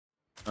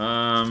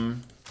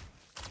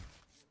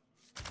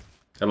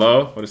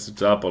Hello? What is the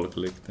double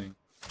click thing?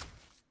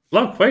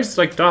 Look, why is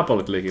it like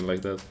double clicking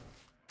like that?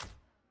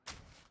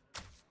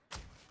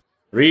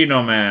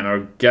 Reno Man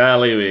or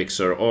Gallivix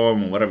or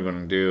what are we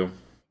gonna do?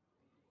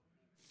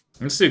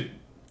 Let's do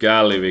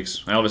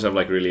Gallivix. I always have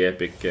like really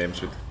epic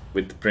games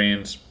with the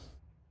Prince.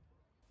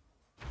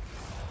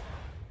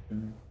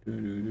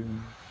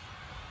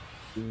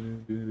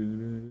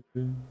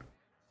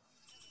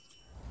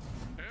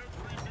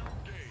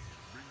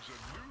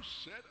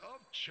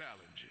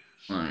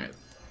 Alright.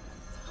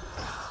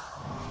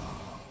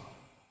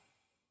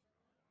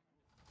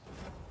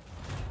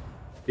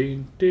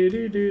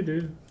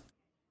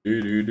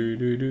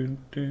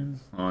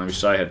 Oh, I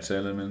wish I had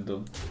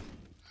Elemental.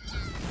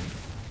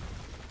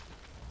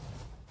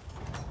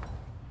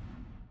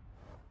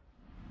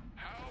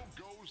 How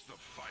goes the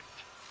fight?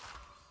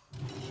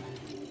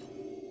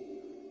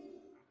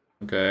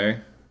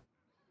 Okay.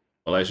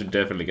 Well, I should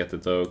definitely get the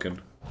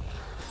token.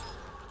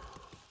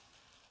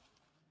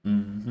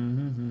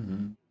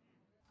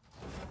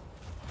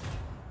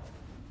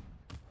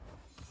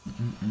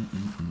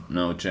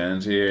 No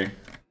chance here.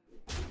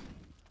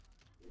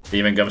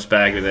 Even comes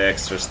back with the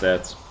extra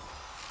stats.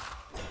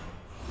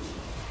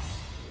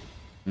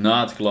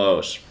 Not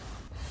close.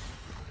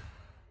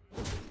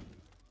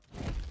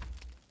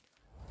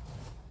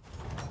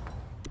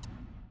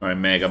 Alright,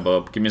 Mega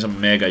Bob. Give me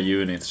some Mega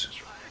units.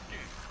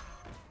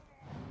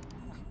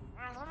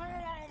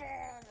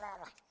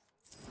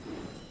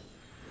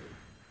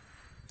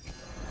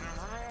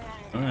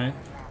 Alright.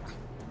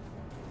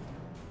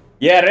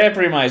 Yeah,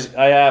 Reprimise,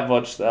 I have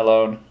watched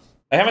alone.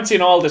 I haven't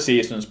seen all the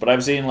seasons, but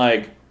I've seen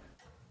like...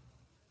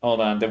 Hold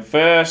on, the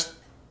first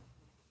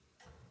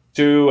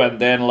 2 and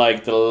then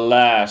like the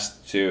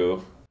last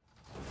 2.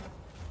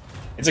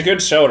 It's a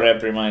good show,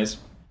 Reprimise.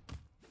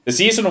 The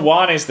season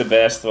 1 is the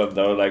best one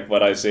though, like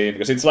what I've seen,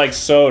 because it's like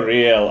so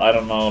real. I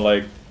don't know,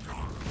 like...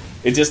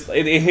 It just,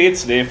 it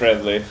hits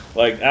differently.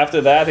 Like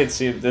after that,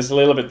 there's a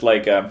little bit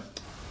like... I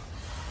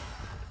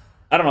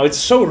don't know, it's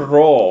so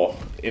raw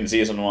in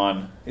season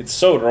 1. It's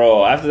so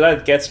raw. After that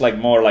it gets like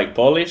more like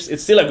polished.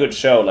 It's still a good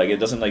show, like it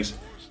doesn't like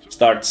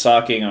start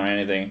sucking or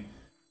anything.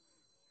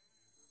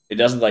 It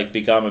doesn't like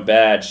become a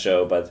bad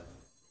show, but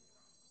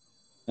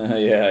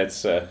yeah,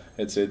 it's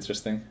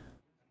interesting.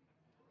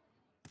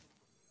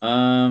 Okay,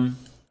 I'm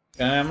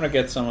gonna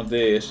get some of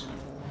these.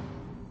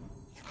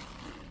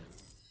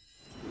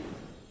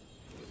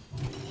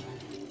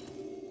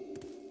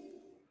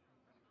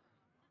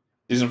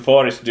 Season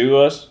 4 is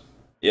Duos.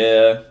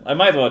 Yeah, I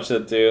might watch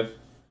that too.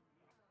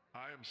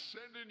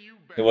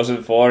 It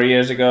wasn't 4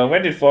 years ago.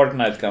 When did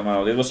Fortnite come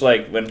out? It was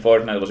like when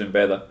Fortnite was in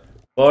beta.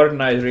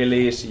 Fortnite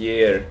release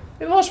year.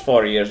 It was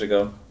 4 years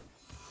ago.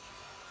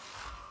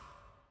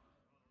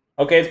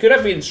 Okay, it could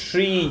have been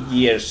 3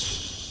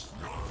 years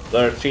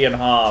or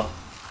 3.5,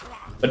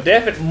 but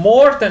definitely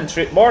more than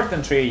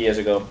 3 years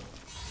ago.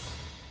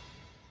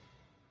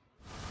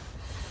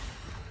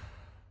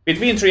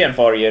 Between 3 and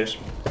 4 years.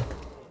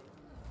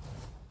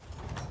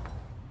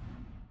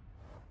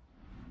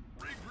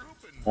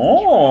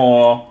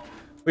 Oh,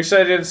 wish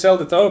I didn't sell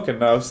the token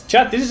now.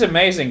 Chat, this is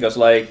amazing because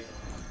like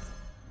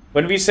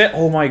when we said,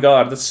 oh my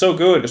god, that's so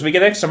good because we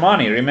get extra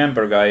money.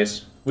 Remember,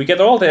 guys, we get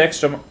all the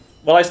extra.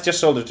 Well, I just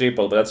sold the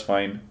triple, but that's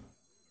fine.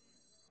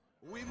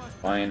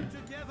 Fine.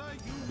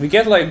 We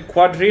get like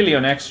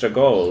quadrillion extra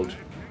gold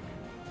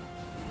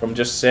from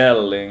just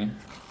selling.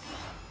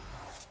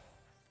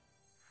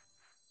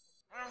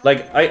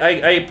 Like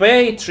I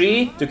pay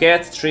 3 to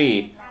get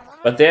 3,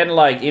 but then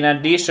like in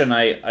addition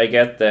I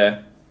get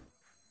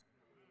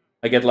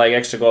like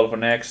extra gold for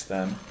next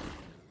then.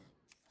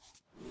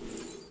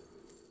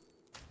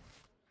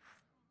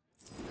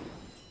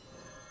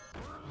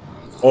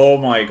 Oh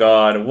my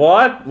god,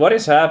 what? What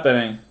is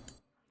happening?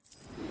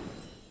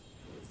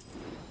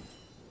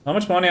 How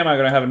much money am I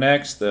gonna have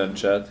next then,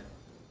 chat?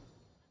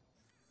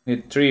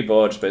 Need 3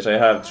 board space, I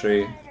have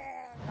 3.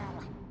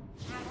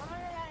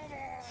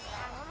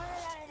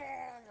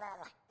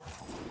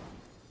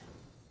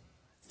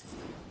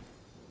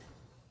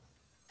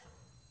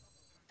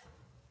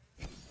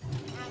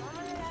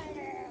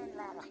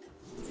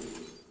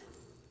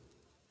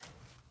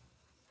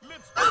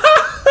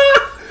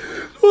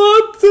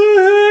 What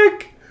the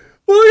heck?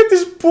 Look at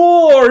this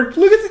board!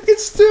 Look at it,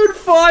 it's turn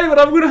 5 and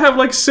I'm gonna have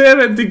like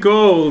 70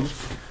 gold.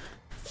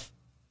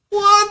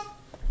 What?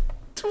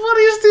 What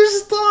is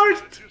this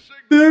start?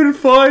 Turn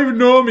 5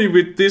 Nomi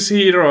with this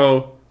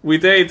hero.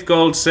 With 8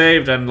 gold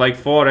saved and like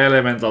 4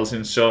 elementals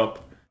in shop.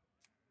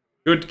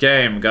 Good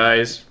game,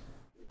 guys.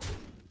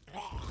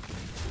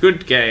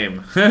 Good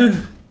game.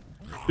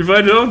 If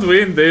I don't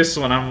win this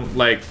one, I'm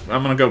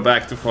gonna go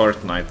back to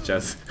Fortnite,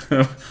 chat.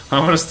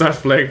 I'm gonna start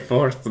playing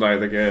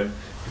Fortnite again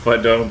if I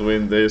don't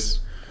win this.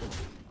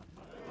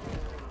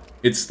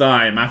 It's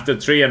time, after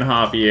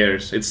 3.5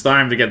 years. It's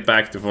time to get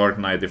back to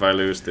Fortnite if I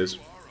lose this.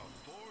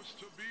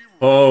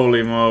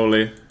 Holy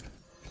moly.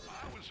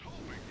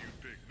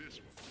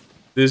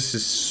 This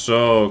is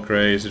so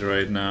crazy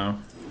right now.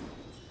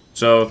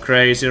 So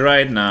crazy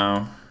right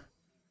now.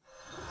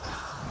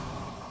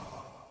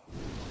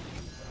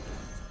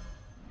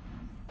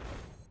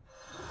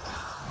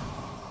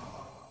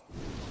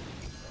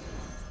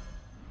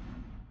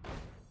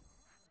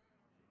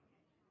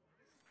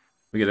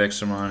 We get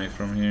extra money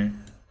from here.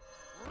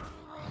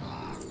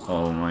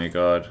 Oh my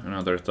god,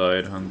 another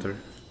Tide Hunter.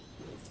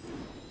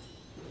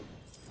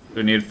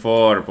 We need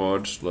 4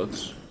 board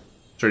slots.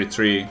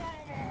 33.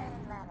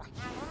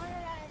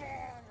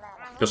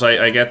 Because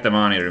I get the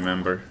money,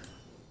 remember?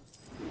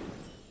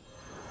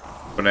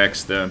 For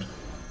next turn.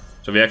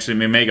 So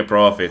we make a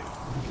profit.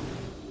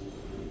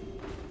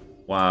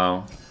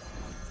 Wow.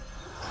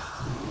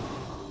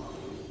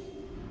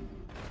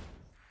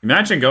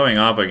 Imagine going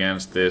up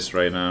against this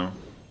right now.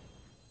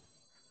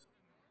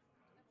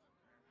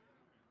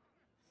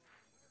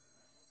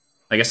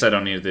 I guess I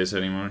don't need this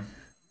anymore.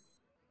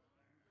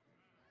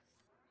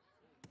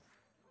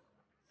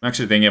 I'm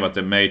actually thinking about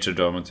the Major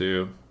Domo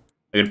too.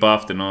 I could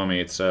buff the Nomi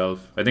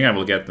itself. I think I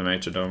will get the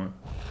Major Domo.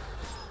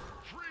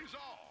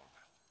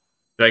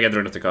 Should I get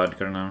rid of the card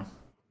card now?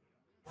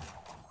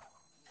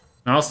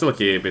 No, I'll still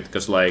keep it,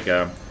 because like,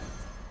 I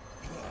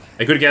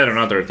could get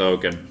another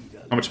token.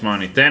 How much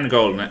money? 10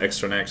 gold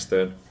extra next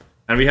turn.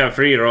 And we have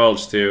 3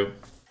 rolls too.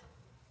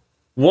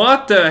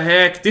 What the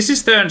heck? This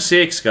is turn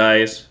 6,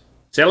 guys.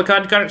 Sell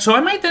card card. So I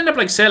might end up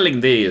like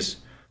selling these.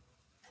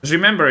 Because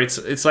remember,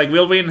 it's like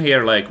we'll win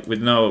here like with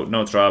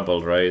no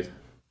trouble, right?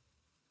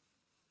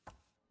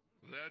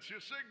 That's your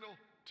signal.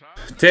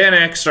 10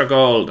 extra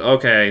gold.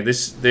 Okay,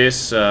 this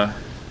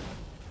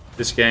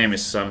game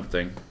is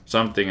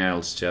something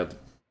else, chat.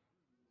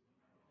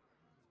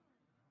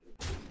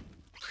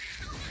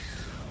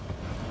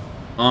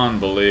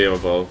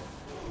 Unbelievable.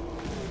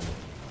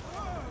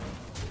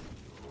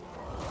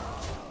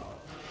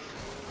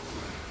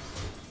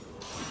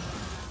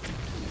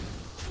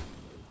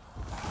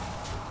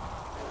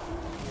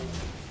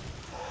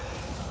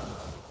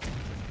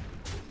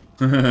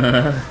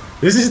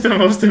 This is the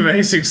most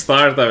amazing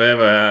start I've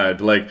ever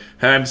had, like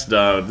hands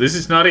down. This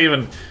is not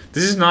even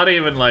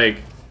like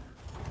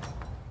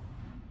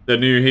the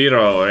new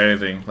hero or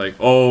anything. Like,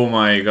 oh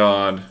my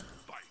god.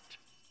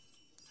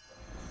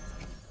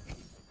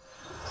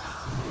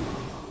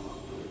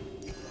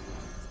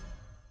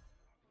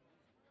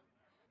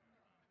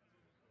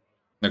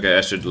 Okay,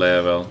 I should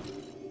level.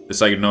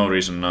 There's like no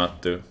reason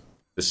not to.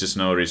 There's just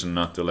no reason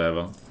not to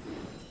level.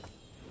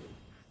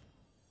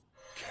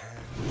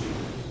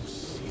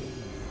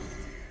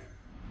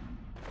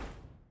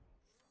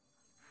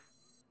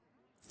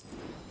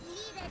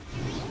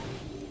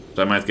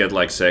 So I might get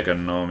like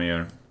second Nomi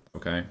or...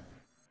 okay.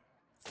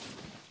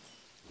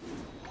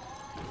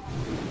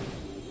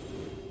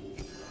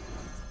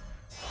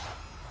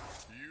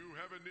 You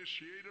have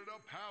initiated a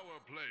power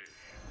play.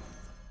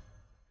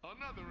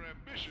 Another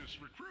ambitious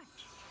recruit.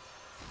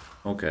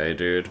 Okay,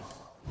 dude.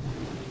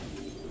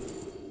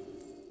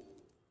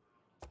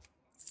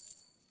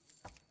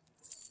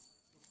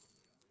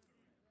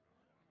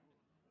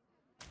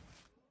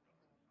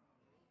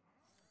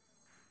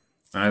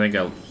 I think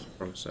I'll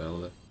probably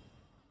sell it.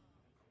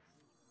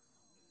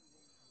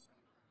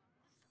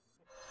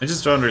 I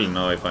just don't really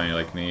know if I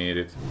like need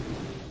it.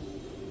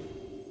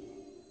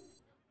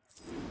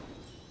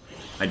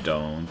 I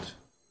don't.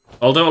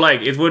 Although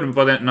like it wouldn't,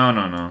 but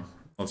no.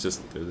 Let's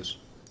just do this.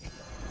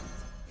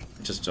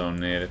 I just don't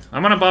need it.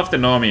 I'm gonna buff the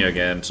Nomi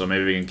again, so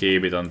maybe we can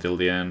keep it until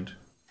the end.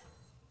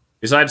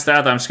 Besides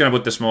that, I'm just gonna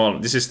put the small...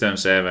 This is turn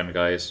 7,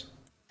 guys.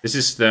 This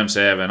is turn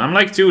 7. I'm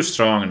like too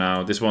strong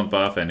now. This won't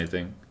buff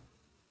anything.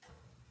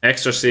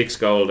 Extra 6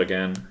 gold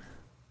again.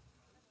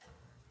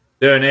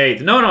 Turn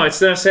 8. No, it's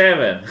turn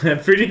 7.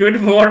 Pretty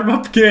good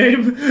warm-up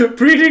game.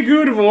 Pretty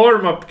good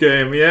warm-up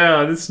game.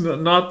 Yeah, it's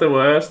not the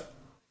worst.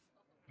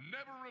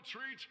 Never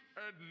retreat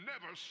and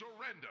never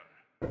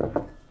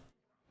surrender.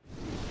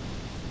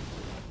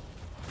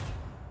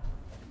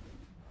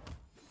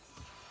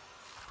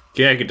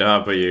 Keg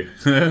W.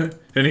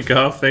 Any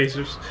car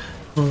faces?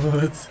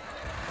 What?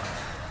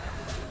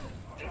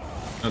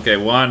 Okay,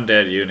 1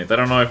 dead unit. I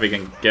don't know if we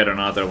can get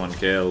another one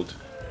killed.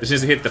 This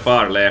needs to hit the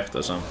far left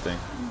or something.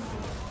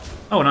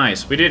 Oh,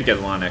 nice. We did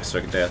get 1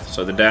 extra death,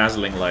 so the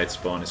dazzling light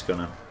spawn is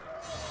gonna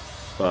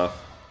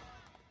buff.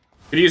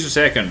 Could use a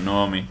second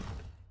Nomi.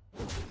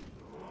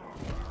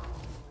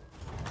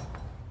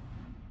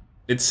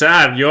 It's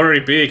sad, you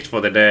already peaked for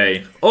the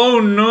day.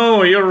 Oh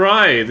no, you're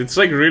right. It's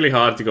like really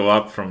hard to go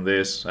up from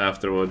this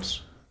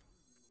afterwards.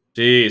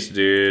 Jeez,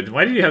 dude.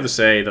 Why did you have to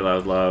say that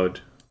out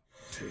loud?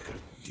 Take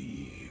a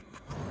deep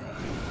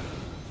breath.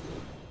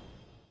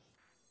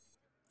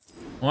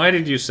 Why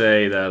did you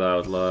say that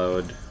out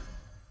loud?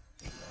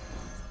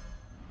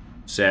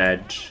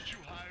 Savjz.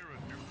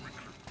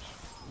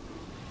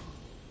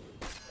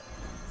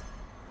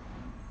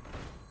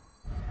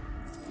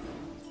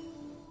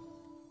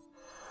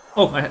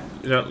 Oh, I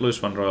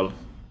lose 1 roll.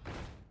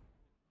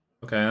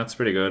 Okay, that's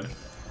pretty good.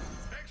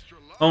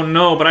 Oh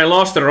no, but I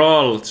lost the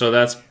roll, so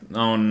that's...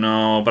 Oh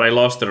no, but I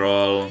lost the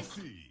roll.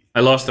 I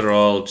lost the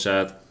roll,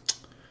 chat.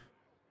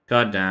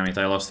 God damn it,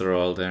 I lost the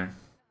roll there.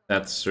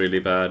 That's really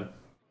bad.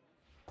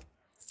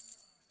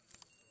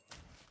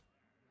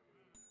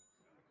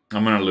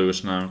 I'm gonna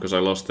lose now, because I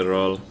lost the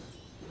roll.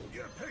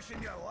 You're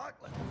pushing your luck,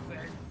 little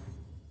thing.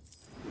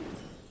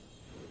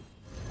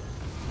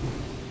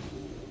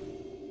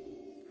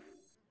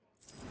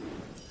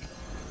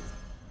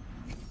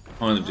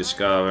 I want to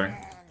discover.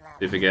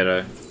 If we get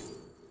a...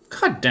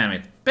 God damn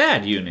it,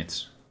 bad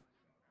units.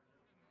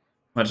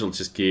 Might as well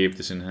just keep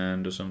this in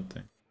hand or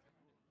something.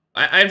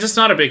 I'm just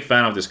not a big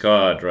fan of this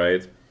card,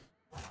 right?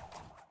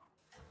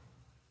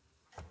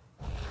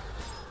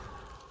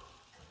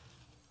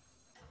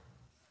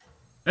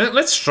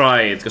 Let's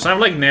try it, because I've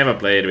like never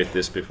played with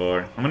this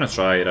before. I'm gonna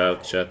try it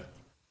out, chat.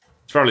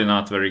 It's probably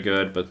not very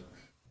good, but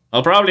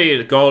I'll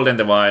probably golden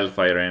the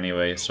wildfire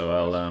anyway,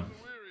 so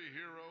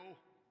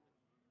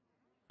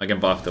I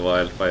can buff the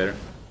wildfire.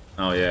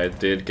 Oh yeah, it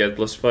did get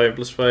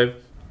 +5/+5.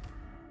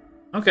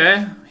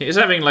 Okay, he's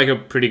having like a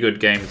pretty good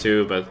game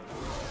too, but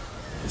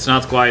it's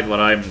not quite what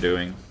I'm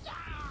doing.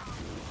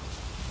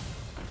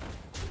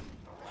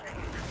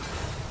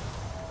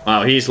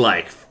 Wow, he's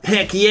like,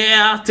 heck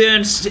yeah,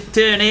 turn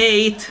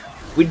 8.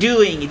 We're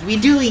doing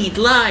it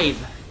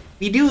live.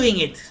 We're doing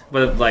it.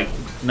 But like,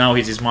 now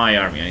he's my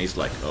army and he's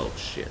like, oh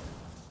shit.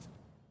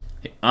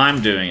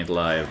 I'm doing it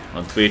live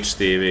on Twitch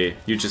TV.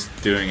 You're just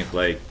doing it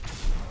like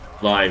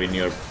live in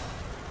your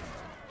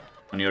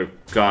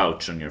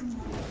couch on your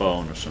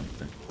phone or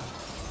something.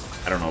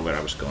 I don't know where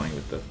I was going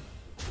with that.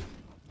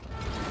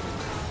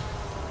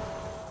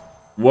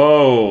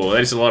 Whoa,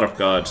 that is a lot of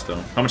cards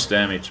though. How much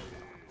damage?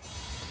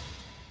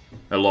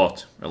 A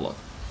lot, a lot.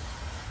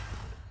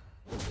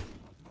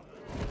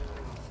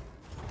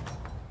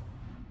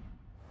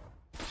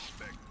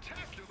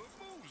 Spectacular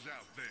moves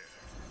out there.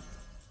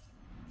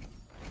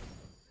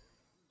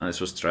 Oh,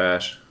 this was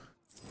trash.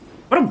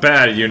 What a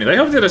bad unit. I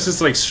hope they just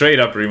like straight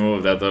up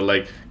remove that or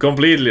like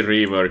completely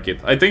rework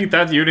it. I think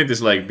that unit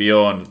is like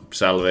beyond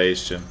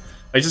salvation.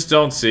 I just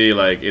don't see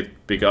like it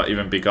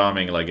even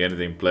becoming like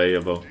anything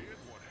playable.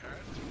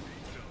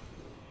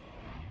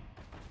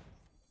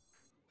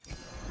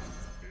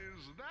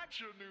 Is that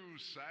your new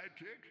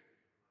sidekick?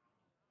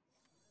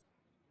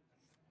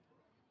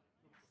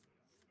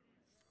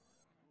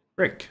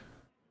 Frick.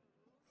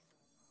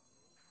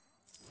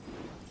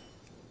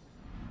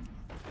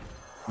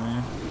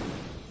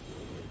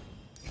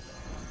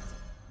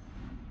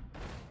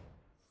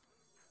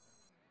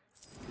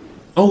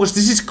 Oh, this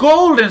is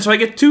golden, so I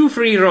get 2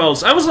 free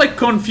rolls. I was like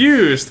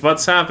confused.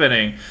 What's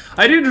happening?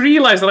 I didn't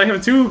realize that I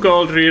have 2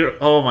 gold free.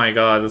 Oh my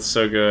god, that's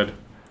so good.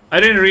 I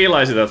didn't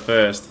realize it at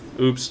first.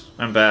 Oops,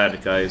 I'm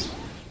bad, guys.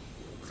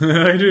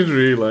 I didn't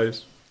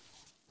realize.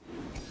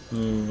 Oh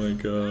my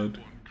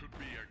god.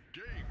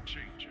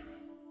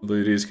 Although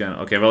it is kind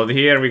of... Okay, well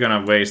here we're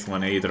gonna waste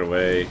one either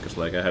way, because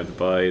like I have to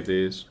buy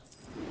these.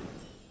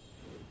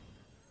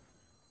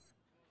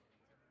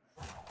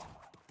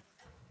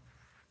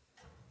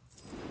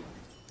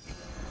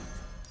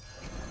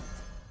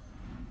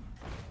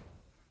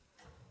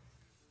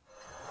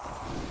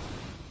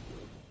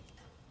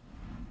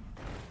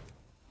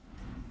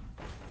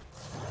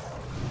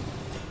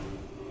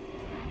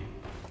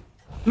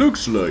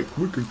 Looks like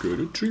we can get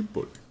a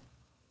triple.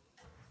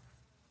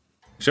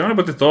 So I want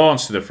to put the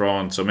taunts to the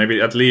front, so maybe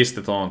at least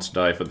the taunts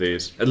die for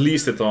these. At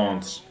least the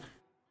taunts.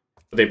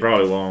 But they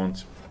probably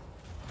won't.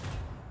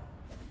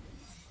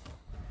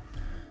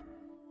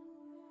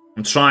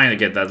 I'm trying to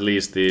get at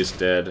least these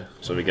dead,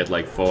 so we get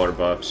like 4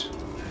 buffs.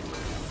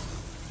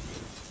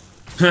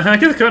 I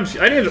get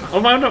confused.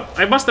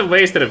 I must have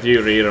wasted a few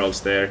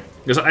rerolls there.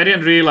 Because I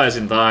didn't realize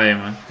in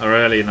time, or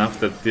early enough,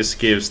 that this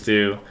gives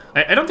 2.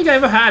 I don't think I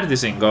ever had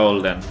this in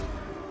golden.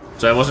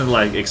 So I wasn't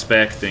like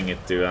expecting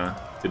it to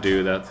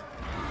do that.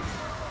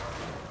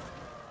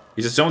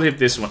 You just don't hit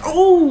this one.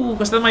 Oh,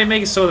 because that might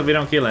make it so that we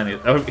don't kill any.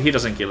 Oh, he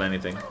doesn't kill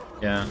anything.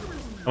 Yeah.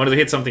 I wanted to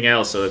hit something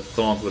else so that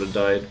Taunt would have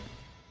died.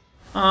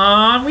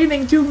 Aw, I'm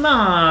winning too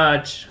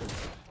much.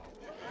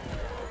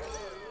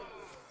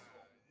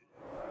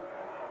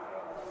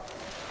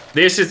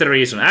 This is the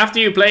reason. After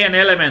you play an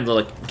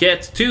elemental,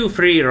 get 2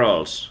 free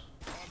rolls.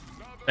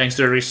 Thanks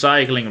to the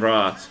recycling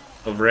rod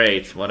of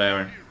Wraith,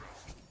 whatever.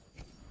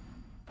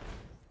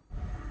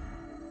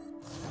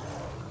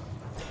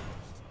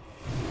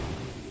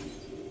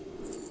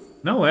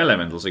 No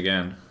elementals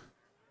again.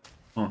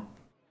 Huh.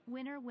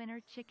 Winner,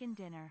 winner, chicken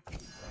dinner.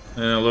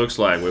 And it looks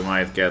like we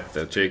might get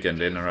the chicken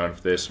dinner out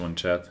of this one,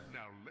 chat.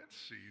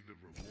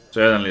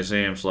 Certainly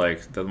seems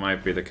like that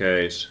might be the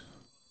case.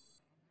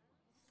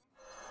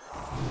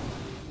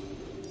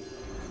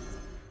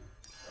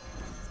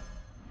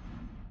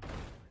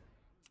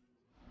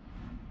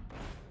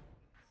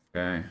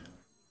 Okay.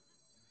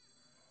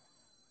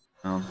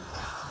 Well.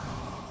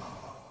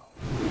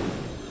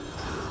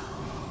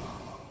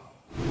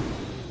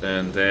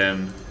 And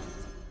then...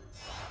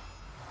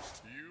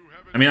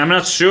 I mean, I'm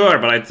not sure,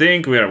 but I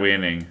think we are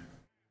winning.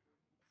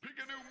 Pick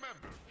a new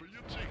member for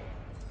your team.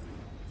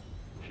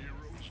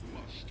 Heroes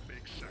must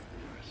make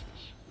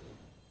sacrifices.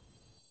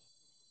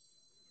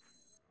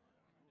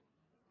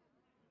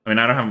 I mean,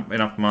 I don't have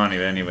enough money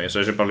anyway, so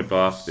I should probably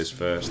buff this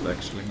first,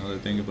 actually, now that I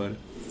think about it.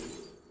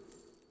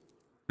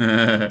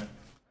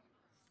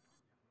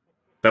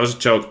 That was a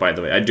joke, by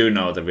the way. I do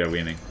know that we are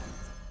winning.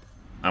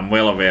 I'm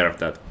well aware of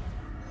that.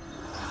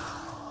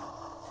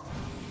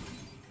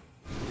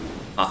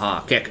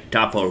 Aha, kick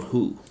double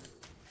who?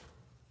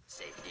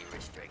 Safety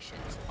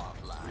restrictions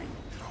offline.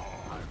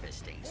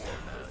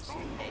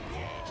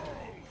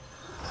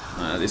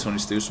 This one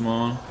is too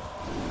small.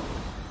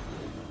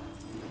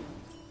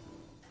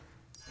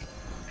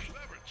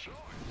 Clever choice.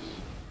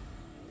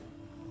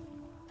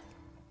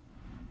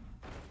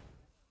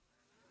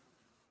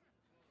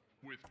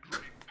 With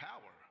great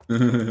power,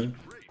 great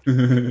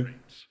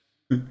rates.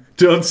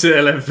 Don't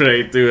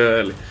celebrate too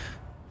early.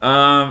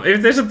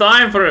 If there's a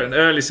time for an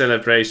early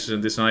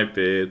celebration, this might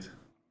be it.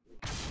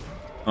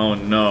 Oh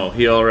no,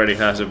 he already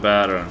has a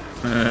Baron.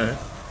 I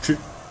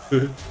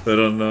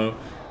don't know.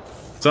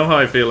 Somehow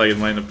I feel like it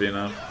might not be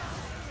enough.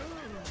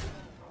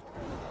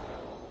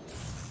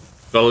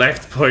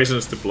 Collect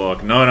poisons to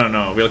block.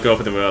 No. We'll go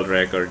for the world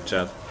record,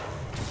 chat.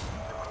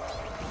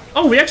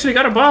 Oh, we actually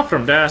got a buff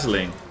from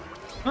Dazzling.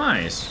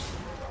 Nice.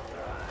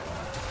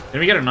 Can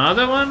we get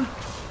another one?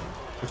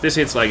 If this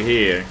hits like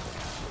here.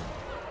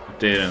 It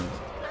didn't.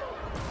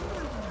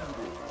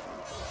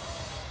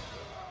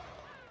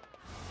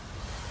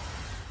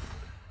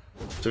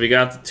 So we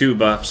got 2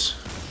 buffs.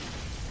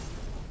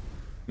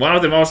 One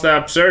of the most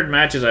absurd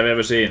matches I've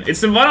ever seen.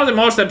 It's one of the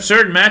most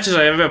absurd matches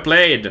I've ever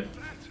played.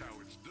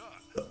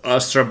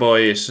 Astra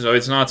boys, so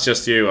it's not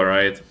just you,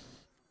 alright?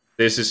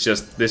 This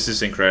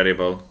is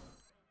incredible.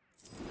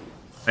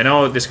 I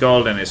know this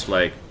golden is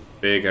like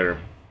bigger,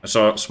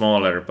 so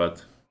smaller,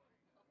 but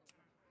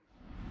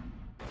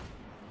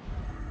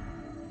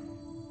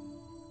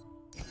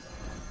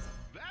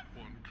That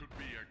one could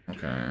be a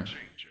okay. game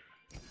changer.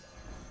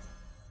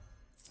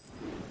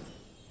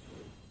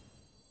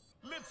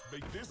 Let's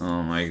make this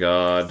Oh my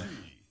god.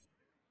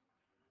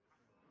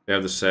 We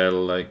have to sell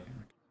like.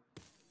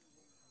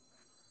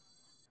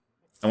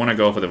 I wanna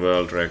go for the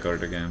world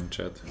record again,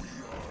 chat.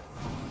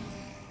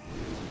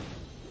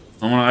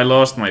 I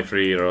lost my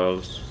free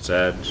rolls,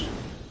 sad. Is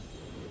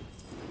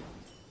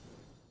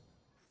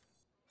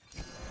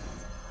that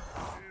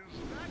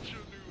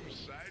your new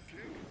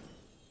sidekick?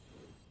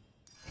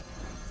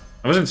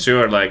 I wasn't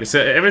sure, like,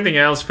 everything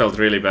else felt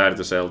really bad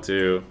to sell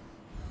too.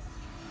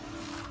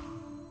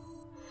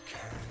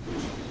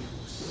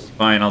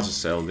 Fine, I'll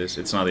just sell this,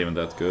 it's not even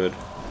that good.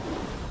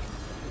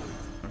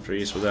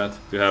 Freeze for that,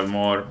 to have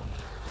more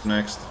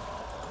next.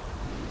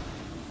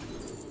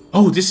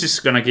 Oh, this is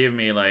gonna give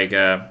me like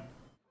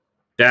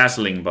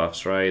dazzling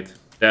buffs, right?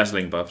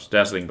 Dazzling buffs.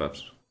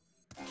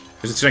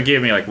 Because it's gonna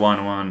give me like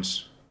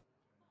 1/1s.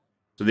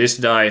 So this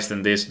dies,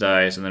 then this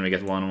dies, and then we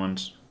get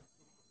 1/1s.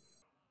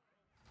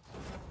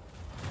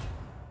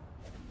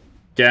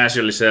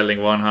 Casually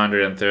selling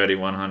 130,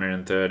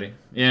 130.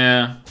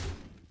 Yeah.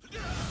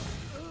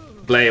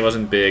 Play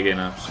wasn't big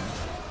enough. So.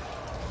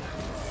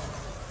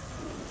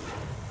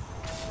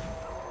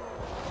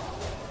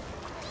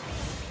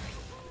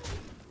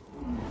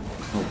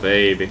 Oh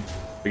baby.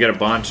 We got a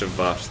bunch of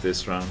buffs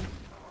this round.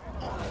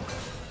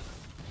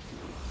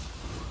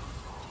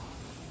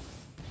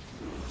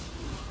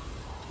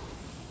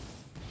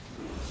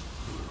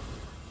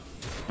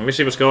 I wish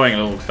he was going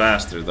a little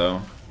faster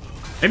though.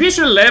 Maybe you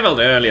should have leveled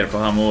earlier for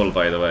Hamul,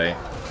 by the way.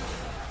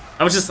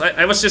 I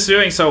was just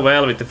doing so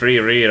well with the free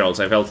rerolls.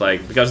 I felt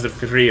like because of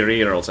the free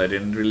rerolls I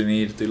didn't really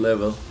need to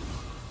level.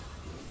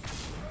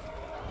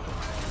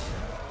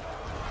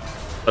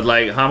 But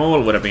like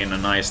Hamul would have been a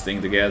nice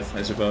thing to get,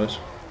 I suppose.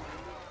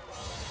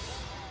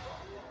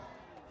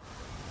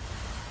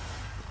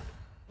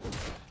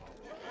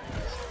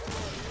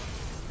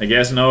 I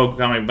guess no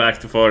coming back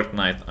to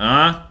Fortnite.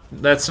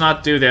 Let's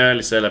not do the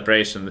early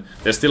celebration.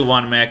 There's still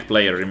one mech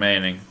player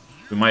remaining.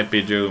 We might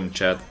be doomed,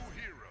 chat.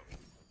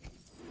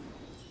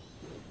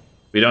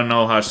 We don't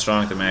know how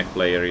strong the mech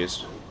player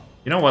is.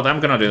 You know what? I'm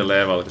gonna do the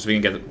level because we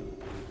can get.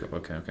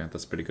 Okay,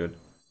 that's pretty good.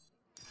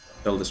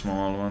 Sell the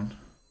small one.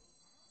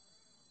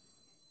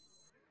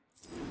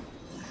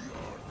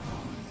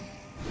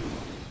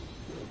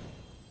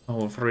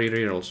 Oh, 3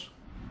 rerolls.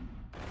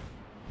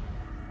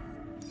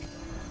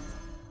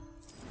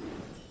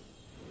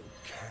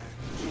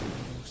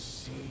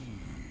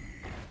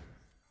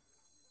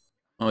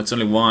 Oh, it's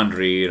only 1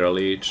 reroll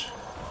each.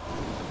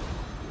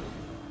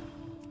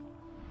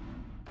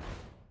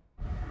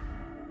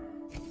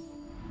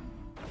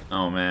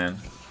 Oh man.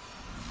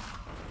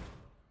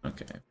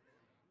 Okay. I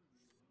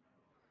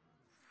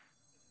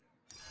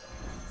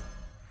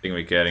think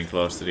we're getting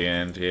close to the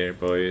end here,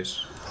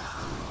 boys.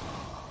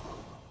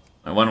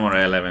 One more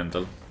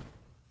elemental.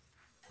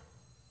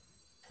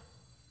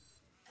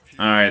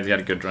 Alright, you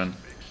had a good run.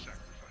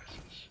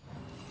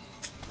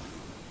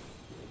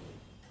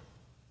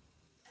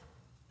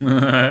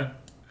 The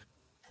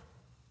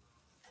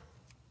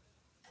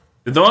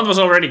Dawn was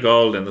already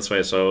golden, that's why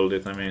I sold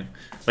it. I mean,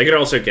 I could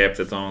also kept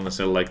the Dawn and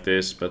sell like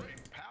this, but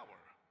Power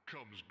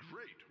comes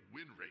great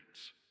win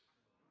rates.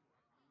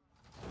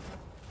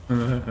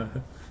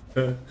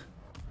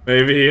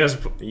 maybe he has.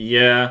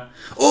 Yeah.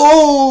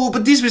 Oh,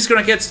 but this was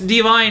gonna get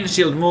Divine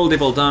Shield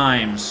multiple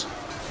times.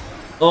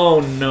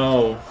 Oh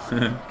no.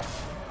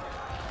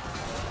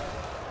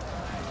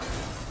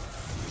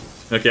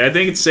 Okay, I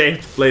think it's safe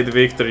to play the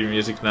victory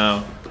music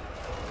now.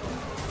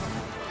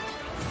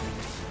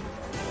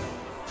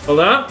 Hold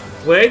on.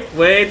 Wait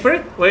for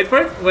it.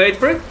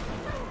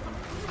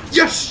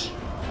 Yes!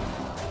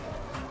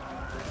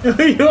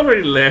 He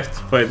already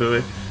left, by the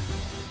way.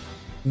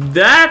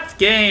 That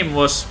game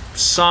was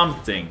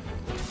something.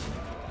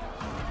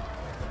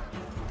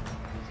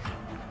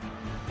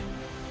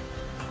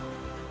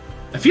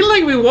 I feel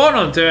like we won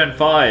on turn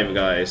 5,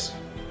 guys.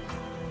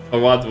 Or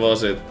what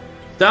was it?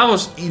 That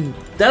was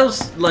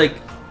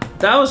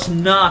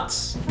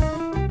nuts.